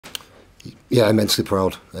Yeah, immensely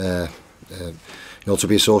proud. You know, to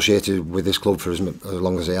be associated with this club for as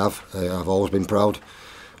long as I have, I've always been proud.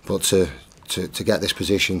 But to get this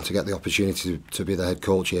position, to get the opportunity to be the head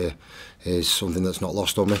coach here, is something that's not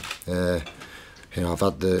lost on me. You know, I've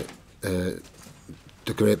had the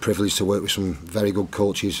great privilege to work with some very good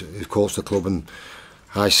coaches who've coached the club, and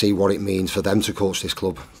I see what it means for them to coach this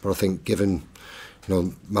club. But I think, given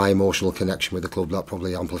my emotional connection with the club, that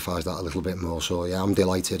probably amplifies that a little bit more. So yeah, I'm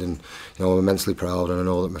delighted, and I'm immensely proud, and I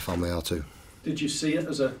know that my family are too. Did you see it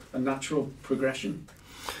as a natural progression?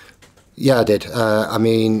 Yeah, I did. I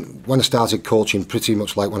mean, when I started coaching, pretty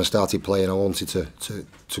much like when I started playing, I wanted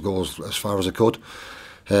to go as far as I could.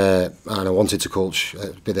 And I wanted to coach,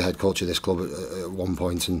 be the head coach of this club at one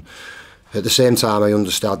point. And at the same time, I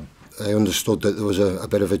understood that there was a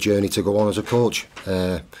bit of a journey to go on as a coach.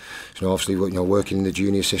 Obviously, working in the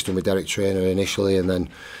junior system with Derek Trainer initially, and then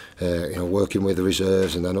working with the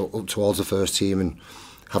reserves, and then up towards the first team, and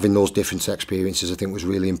having those different experiences, I think, was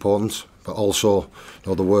really important. But also,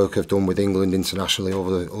 the work I've done with England internationally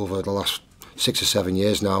over the last 6 or 7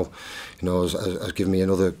 years now, has given me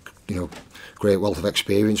another, great wealth of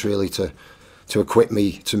experience, really, to equip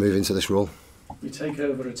me to move into this role. You take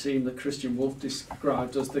over a team that Kristian Woolf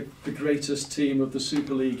described as the greatest team of the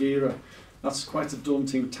Super League era. That's quite a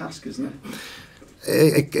daunting task, isn't it?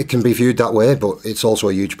 It can be viewed that way, but it's also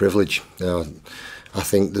a huge privilege. I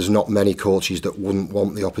think there's not many coaches that wouldn't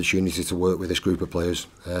want the opportunity to work with this group of players,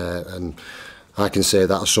 and I can say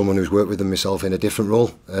that as someone who's worked with them myself in a different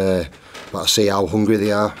role. But I see how hungry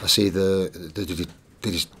they are. I see the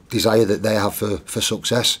desire that they have for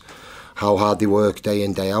success, how hard they work day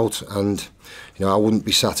in, day out, and I wouldn't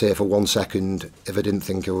be sat here for 1 second if I didn't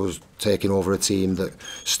think I was taking over a team that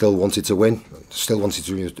still wanted to win, still wanted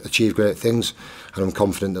to achieve great things, and I'm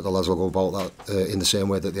confident that the lads will go about that in the same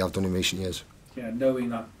way that they have done in recent years. Yeah, knowing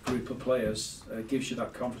that group of players gives you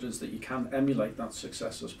that confidence that you can emulate that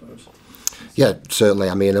success, I suppose. Yeah, certainly.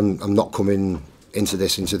 I mean, I'm not coming into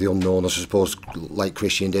the unknown, I suppose, like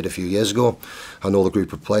Kristian did a few years ago. I know the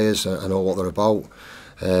group of players, I know what they're about,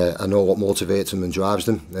 I know what motivates them and drives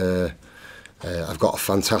them. I've got a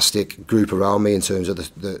fantastic group around me in terms of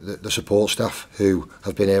the support staff who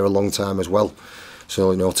have been here a long time as well.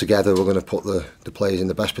 So together we're going to put the players in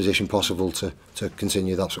the best position possible to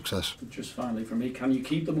continue that success. Just finally from me, can you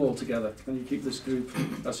keep them all together? Can you keep this group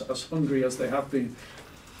as hungry as they have been?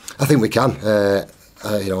 I think we can.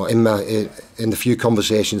 In the few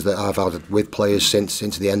conversations that I've had with players since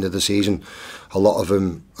the end of the season, a lot of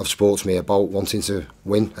them have spoken to me about wanting to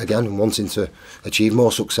win again and wanting to achieve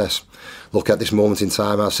more success. Look, at this moment in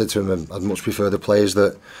time, I said to them I'd much prefer the players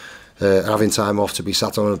that are having time off to be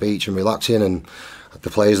sat on a beach and relaxing, and the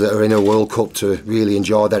players that are in a World Cup to really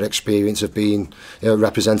enjoy their experience of being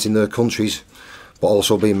representing their countries, but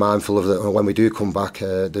also being mindful of that when we do come back,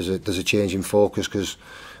 there's a change in focus, because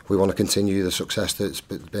we want to continue the success that's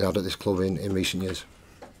been had at this club in recent years.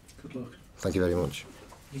 Good luck. Thank you very much.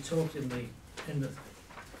 You talked in the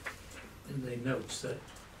notes that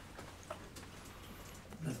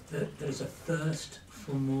there's a thirst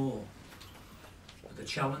for more. But the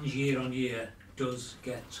challenge year on year does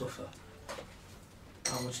get tougher.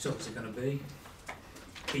 How much tougher is it going to be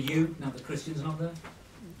for you now that Kristian's not there?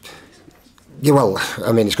 Yeah, well,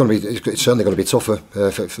 I mean, it's certainly going to be tougher,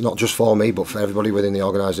 for not just for me, but for everybody within the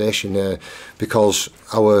organisation, because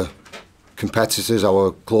our competitors,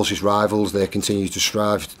 our closest rivals, they continue to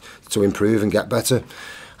strive to improve and get better.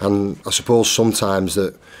 And I suppose sometimes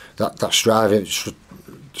that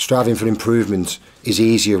striving for improvement is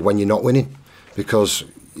easier when you're not winning, because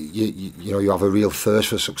you have a real thirst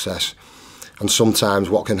for success. And sometimes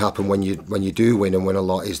what can happen when you do win and win a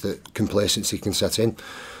lot is that complacency can set in.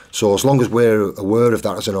 So as long as we're aware of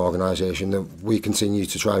that as an organisation, that we continue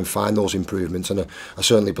to try and find those improvements, and I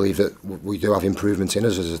certainly believe that we do have improvement in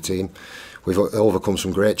us as a team. We've overcome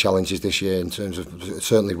some great challenges this year in terms of,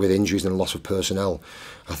 certainly with injuries and loss of personnel.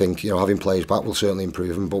 I think having players back will certainly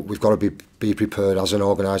improve them, but we've got to be prepared as an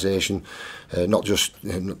organisation, not just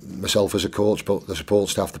myself as a coach, but the support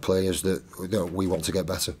staff, the players, that we want to get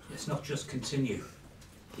better. It's not just continue,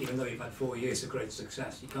 even though you've had 4 years of great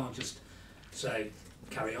success. You can't just say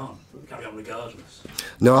carry on regardless.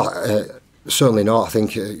 No, certainly not. I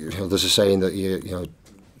think there's a saying that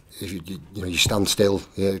if you stand still,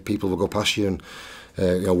 people will go past you, and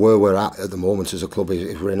where we're at the moment as a club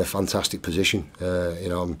is we're in a fantastic position.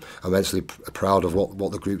 I'm immensely proud of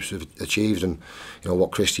what the groups have achieved, and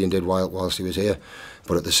what Kristian did whilst he was here.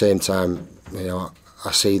 But at the same time,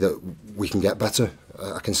 I see that we can get better.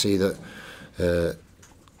 I can see that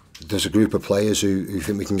there's a group of players who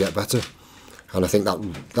think we can get better. And I think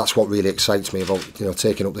that's what really excites me about, you know,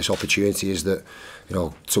 taking up this opportunity, is that, you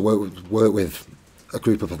know, to work with a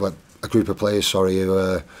group of players, sorry, who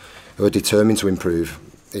are determined to improve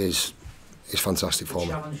is fantastic for me.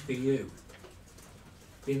 The challenge for you,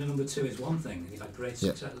 being the number 2 is one thing. You've had great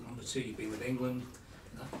success at number 2. You've been with England.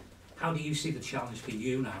 How do you see the challenge for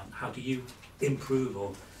you now? How do you improve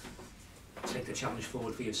or take the challenge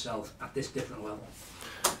forward for yourself at this different level?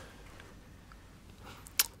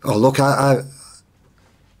 Oh, look, I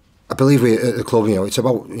believe we at the club, you know, it's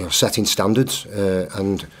about, you know, setting standards,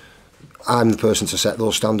 and I'm the person to set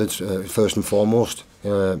those standards first and foremost.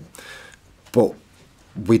 But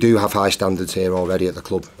we do have high standards here already at the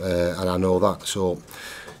club, and I know that. So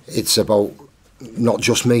it's about not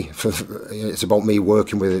just me. It's about me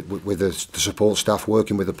working with the support staff,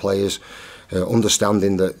 working with the players,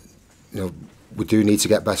 understanding that, you know, we do need to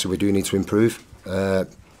get better. We do need to improve.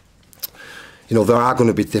 You know, there are going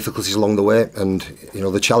to be difficulties along the way, and, you know,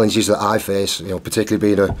 the challenges that I face, you know,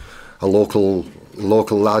 particularly being a local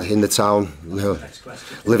lad in the town, you know,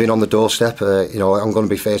 living on the doorstep, you know, I'm going to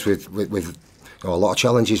be faced with you know, a lot of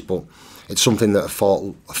challenges, but it's something that I've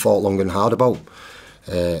thought long and hard about.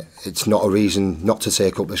 It's not a reason not to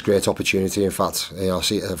take up this great opportunity. In fact, you know,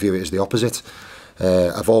 I view it as the opposite.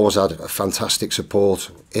 I've always had a fantastic support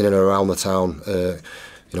in and around the town.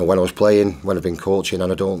 You know, when I was playing, when I've been coaching, and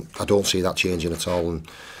I don't see that changing at all. And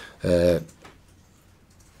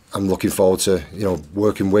I'm looking forward to, you know,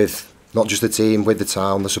 working with not just the team, with the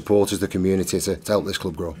town, the supporters, the community, to help this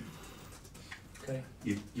club grow. Okay.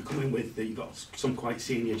 You come in with, you've got some quite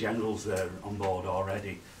senior generals there on board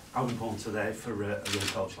already. How important are they for a young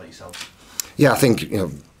coach like yourself? Yeah, I think, you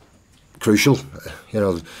know, crucial. You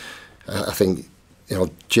know, I think, you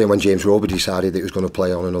know, when James Roby decided that he was going to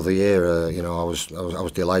play on another year, you know, I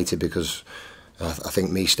was delighted, because I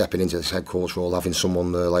think me stepping into this head coach role, having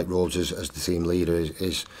someone like Robes as the team leader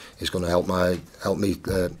is going to help me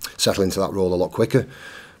settle into that role a lot quicker.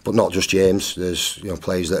 But not just James. There's, you know,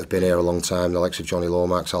 players that have been here a long time, the likes of Johnny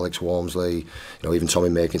Lomax, Alex Walmsley, you know, even Tommy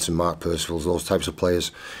Makinson, Mark Percival, those types of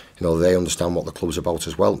players. You know, they understand what the club's about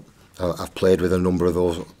as well. I've played with a number of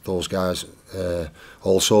those guys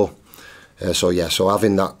also. So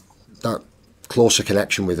having that closer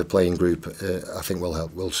connection with the playing group, I think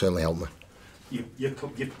will certainly help me.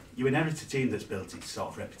 You inherit a team that's built its sort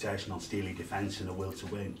of reputation on steely defence and a will to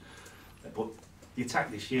win, but the attack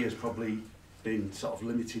this year has probably been sort of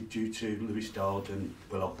limited due to Lewis Dodd and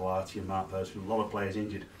Will O'Quarty and Mark Percival, a lot of players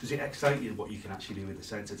injured. Does it excite you what you can actually do with the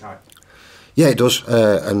centre attack? Yeah, it does,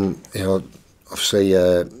 and, you know, obviously,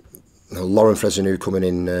 you know, Laurent Frayssinous coming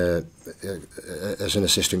in as an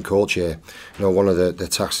assistant coach here, you know, one of the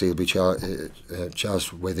tasks he'll be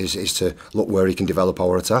charged with is to look where he can develop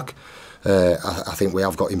our attack. I think we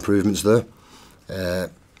have got improvements there.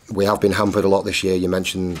 We have been hampered a lot this year. You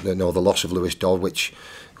mentioned, you know, the loss of Lewis Dodd, which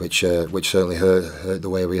certainly hurt the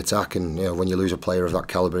way we attack. And, you know, when you lose a player of that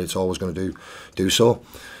calibre, it's always going to do so.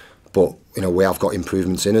 But, you know, we have got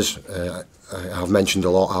improvements in us. I've mentioned a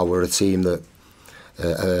lot how we're a team that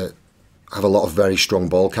have a lot of very strong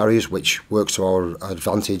ball carriers, which works to our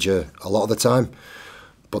advantage a lot of the time.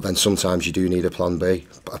 But then sometimes you do need a plan B,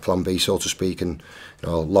 so to speak. And, you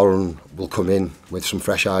know, Lauren will come in with some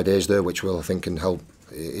fresh ideas there, which will, I think, can help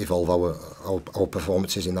evolve our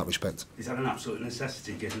performances in that respect. Is that an absolute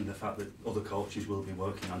necessity, given the fact that other coaches will be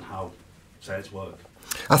working on how sets work?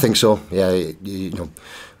 I think so. Yeah, you know,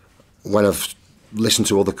 when I've listened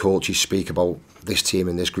to other coaches speak about this team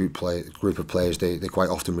and this group of players, they quite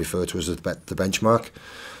often refer to us as the benchmark.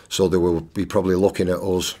 So they will be probably looking at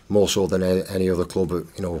us more so than any other club,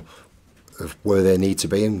 you know, of where they need to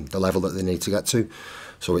be and the level that they need to get to.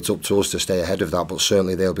 So it's up to us to stay ahead of that, but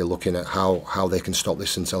certainly they'll be looking at how they can stop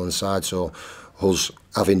this St Helens side. So us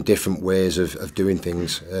having different ways of doing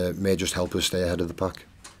things may just help us stay ahead of the pack.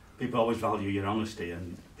 People always value your honesty,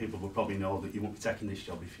 and people will probably know that you won't be taking this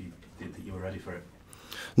job if you didn't think you were ready for it.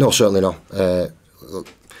 No, certainly not.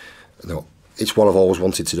 No, it's what I've always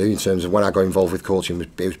wanted to do in terms of when I got involved with coaching,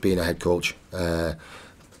 it was being a head coach.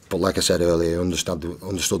 But like I said earlier, I understood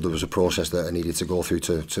there was a process that I needed to go through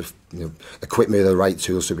to you know, equip me with the right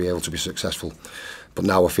tools to be able to be successful. But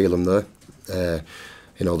now I feel I'm there.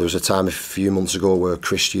 You know, there was a time a few months ago where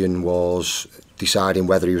Kristian was deciding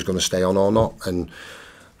whether he was going to stay on or not, and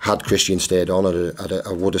had Kristian stayed on,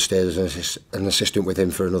 I would have stayed as an assistant with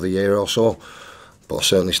him for another year or so. But I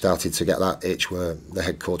certainly started to get that itch where the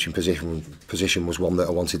head coaching position was one that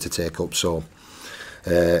I wanted to take up. So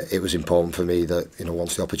it was important for me that, you know,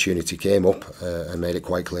 once the opportunity came up, I made it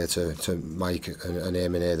quite clear to Mike and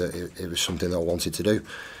Eamon here that it was something that I wanted to do.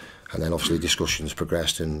 and then obviously discussions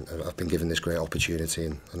progressed, and I've been given this great opportunity,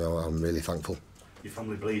 and you know, I'm really thankful. Your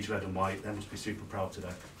family bleeds red and white. They must be super proud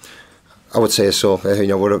today. I would say so. You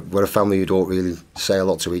know, we're a family who don't really say a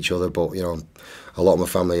lot to each other, but you know, a lot of my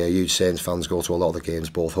family are huge Saints fans, go to a lot of the games,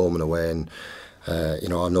 both home and away, and you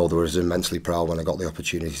know, I know they were immensely proud when I got the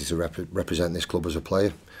opportunity to represent this club as a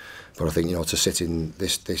player. But I think, you know, to sit in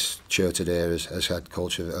this chair today as head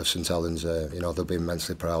coach of St Helens, you know, they'll be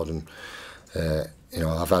immensely proud, and you know,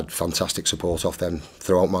 I've had fantastic support off them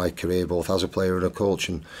throughout my career, both as a player and a coach,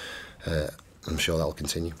 and I'm sure that'll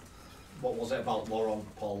continue. What was it about Laurent,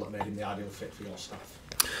 Paul, that made him the ideal fit for your staff?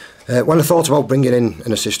 When I thought about bringing in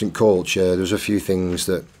an assistant coach, there was a few things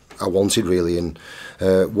that I wanted really, and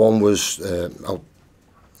one was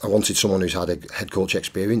I wanted someone who's had a head coach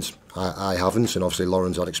experience. I haven't, and obviously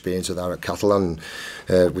Laurent's had experience of that at Catalan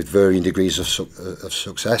with varying degrees of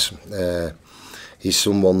success. He's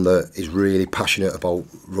someone that is really passionate about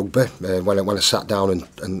rugby. When I sat down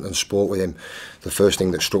and spoke with him, the first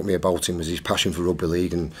thing that struck me about him was his passion for rugby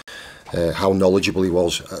league, and how knowledgeable he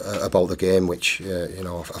was about the game, which you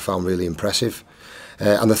know, I found really impressive.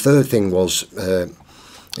 And the third thing was,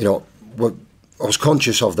 you know, I was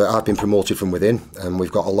conscious of that I've been promoted from within, and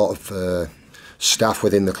we've got a lot of staff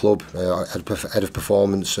within the club. Head of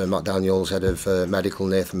performance, Matt Daniels; head of medical,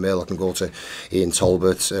 Nathan Mill. I can go to Ian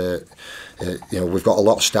Talbot. You know, we've got a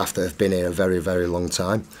lot of staff that have been here a very, very long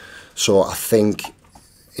time. So I think,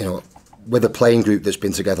 you know, with a playing group that's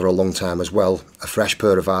been together a long time as well, a fresh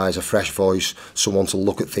pair of eyes, a fresh voice, someone to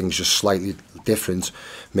look at things just slightly different,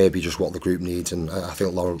 maybe just what the group needs, and I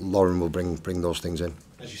think Lauren will bring those things in.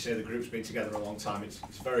 As you say, the group's been together a long time. It's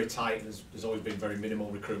very tight, and there's always been very minimal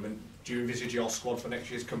recruitment. Do you envisage your squad for next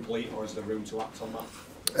year's complete, or is there room to act on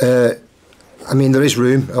that? I mean, there is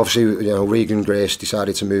room. Obviously, you know, Regan Grace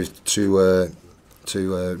decided to move to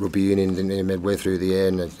rugby union midway through the year,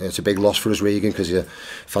 and it's a big loss for us, Regan, because he's a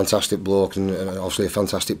fantastic bloke and obviously a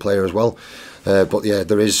fantastic player as well. But yeah,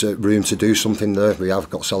 there is room to do something there. We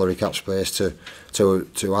have got salary cap space to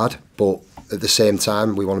add, but at the same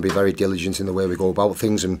time, we want to be very diligent in the way we go about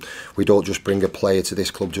things, and we don't just bring a player to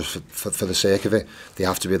this club just for the sake of it. They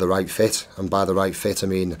have to be the right fit, and by the right fit, I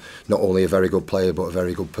mean not only a very good player, but a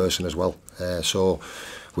very good person as well. So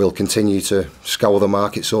we'll continue to scour the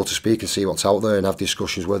market, so to speak, and see what's out there and have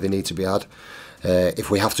discussions where they need to be had.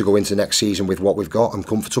 If we have to go into next season with what we've got, I'm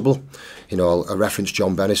comfortable. You know, I referenced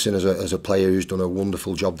John Bennison as a player who's done a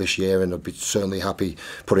wonderful job this year, and I'd be certainly happy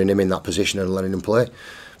putting him in that position and letting him play.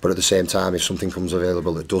 But at the same time, if something comes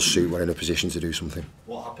available that does suit, we're in a position to do something.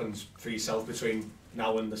 What happens for yourself between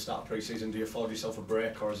now and the start of pre-season? Do you afford yourself a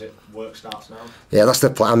break, or is it work starts now? Yeah, that's the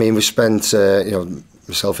plan. I mean, we spent, you know,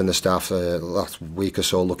 myself and the staff last week or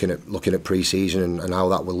so looking at pre-season and how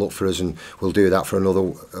that will look for us, and we'll do that for another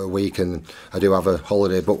week. And I do have a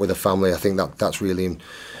holiday booked with the family. I think that's really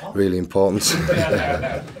important.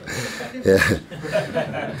 Yeah.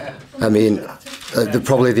 I mean,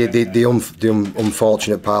 probably the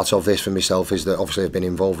unfortunate part of this for myself is that obviously I've been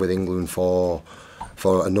involved with England for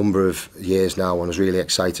a number of years now, and I was really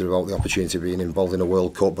excited about the opportunity of being involved in a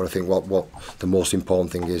World Cup. But I think what the most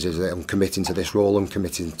important thing is that I'm committing to this role. I'm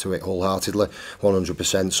committing to it wholeheartedly,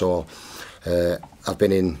 100%. So I've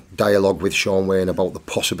been in dialogue with Sean Wayne about the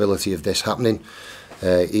possibility of this happening.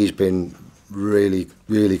 He's been really,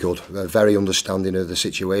 really good, very understanding of the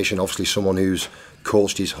situation. Obviously someone who's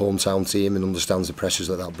coached his hometown team and understands the pressures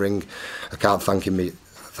that bring. I can't thank him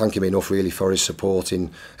enough really for his support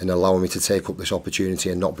in allowing me to take up this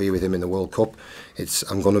opportunity and not be with him in the World Cup.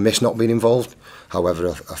 I'm going to miss not being involved. However,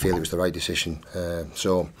 I feel it was the right decision.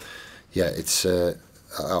 So yeah,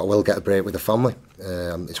 I will get a break with the family.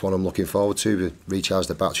 It's one I'm looking forward to recharge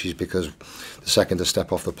the batteries, because the second I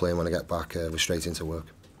step off the plane when I get back, we're straight into work.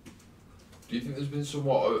 Do you think there's been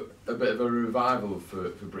somewhat a bit of a revival for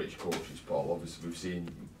British coaches, Paul? Obviously we've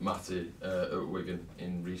seen Matty at Wigan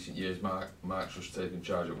in recent years, Mark's just taken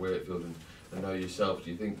charge at Wakefield, and now yourself.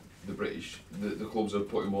 Do you think the clubs are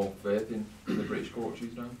putting more faith in the British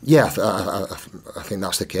coaches now? Yeah, I think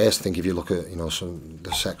that's the case. I think if you look at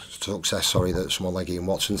the success that someone like Ian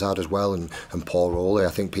Watson's had as well, and Paul Rowley, I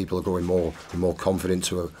think people are growing more confident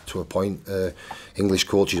to a point. English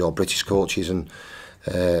coaches or British coaches, and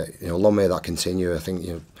long may that continue. I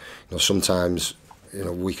think sometimes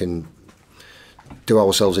we can do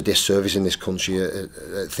ourselves a disservice in this country at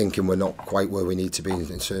thinking we're not quite where we need to be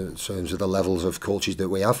in terms of the levels of coaches that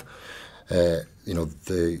we have.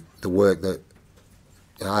 The work that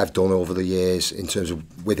I've done over the years in terms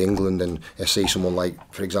of with England, and I see someone like,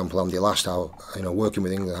 for example, Andy Last, how working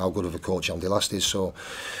with England, how good of a coach Andy Last is. So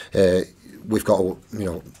we've got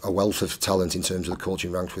a wealth of talent in terms of the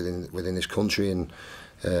coaching ranks within this country, and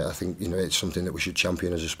I think it's something that we should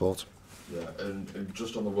champion as a sport. Yeah, and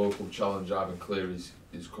just on the World Cup Challenge, Ivan Cleary's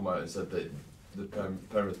come out and said that the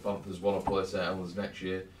Penrith Panthers want to play St Helens next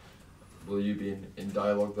year. Will you be in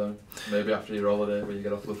dialogue then? Maybe after your holiday when you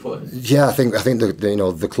get off the plane? Yeah, I think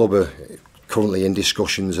the club are currently in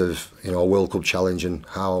discussions of a World Cup Challenge and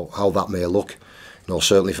how that may look.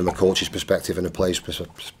 Certainly from a coach's perspective and a player's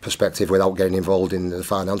perspective, without getting involved in the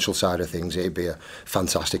financial side of things, it'd be a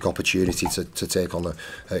fantastic opportunity to take on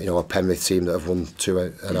a Penrith team that have won 2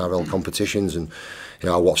 NRL competitions. And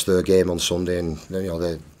I watched their game on Sunday, and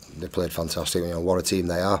they played fantastic. What a team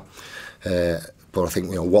they are. But I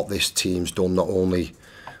think what this team's done, not only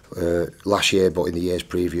last year but in the years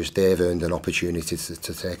previous, they've earned an opportunity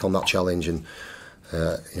to take on that challenge. And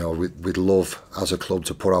we'd love as a club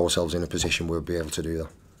to put ourselves in a position where we'll be able to do that.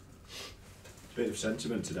 Bit of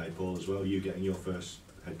sentiment today, Paul, as well. You getting your first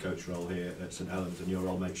head coach role here at St Helens, and your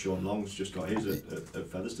old mate Sean Long's just got his at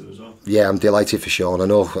Featherstone as well. Yeah, I'm delighted for Sean. I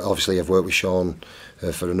know, obviously, I've worked with Sean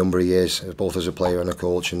for a number of years, both as a player and a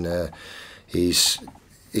coach, and he's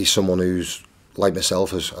someone who's, like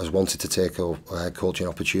myself, has wanted to take a head coaching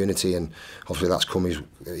opportunity, and obviously that's come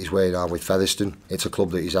his way now with Featherstone. It's a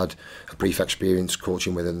club that he's had a brief experience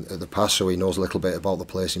coaching with in the past, so he knows a little bit about the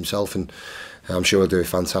place himself, and I'm sure he'll do a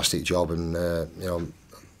fantastic job. And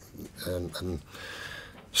I'm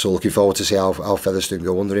so looking forward to see how Featherstone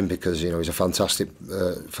go under him, because he's a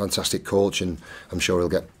fantastic coach, and I'm sure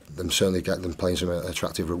he'll certainly get them playing some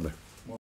attractive rugby.